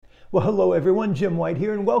Well, hello everyone, Jim White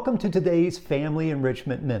here, and welcome to today's Family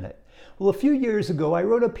Enrichment Minute. Well, a few years ago, I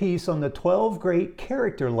wrote a piece on the 12 great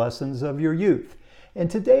character lessons of your youth. And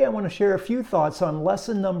today I want to share a few thoughts on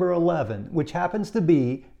lesson number 11, which happens to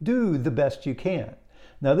be, do the best you can.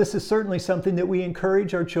 Now, this is certainly something that we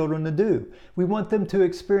encourage our children to do. We want them to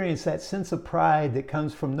experience that sense of pride that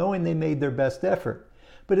comes from knowing they made their best effort.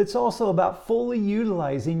 But it's also about fully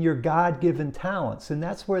utilizing your God-given talents, and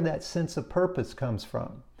that's where that sense of purpose comes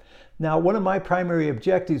from. Now, one of my primary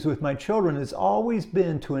objectives with my children has always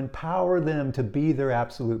been to empower them to be their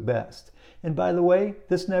absolute best. And by the way,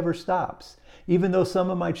 this never stops. Even though some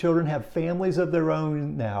of my children have families of their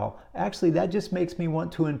own now, actually that just makes me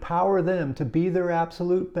want to empower them to be their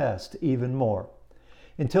absolute best even more.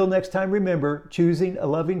 Until next time, remember, choosing a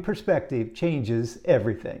loving perspective changes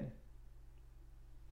everything.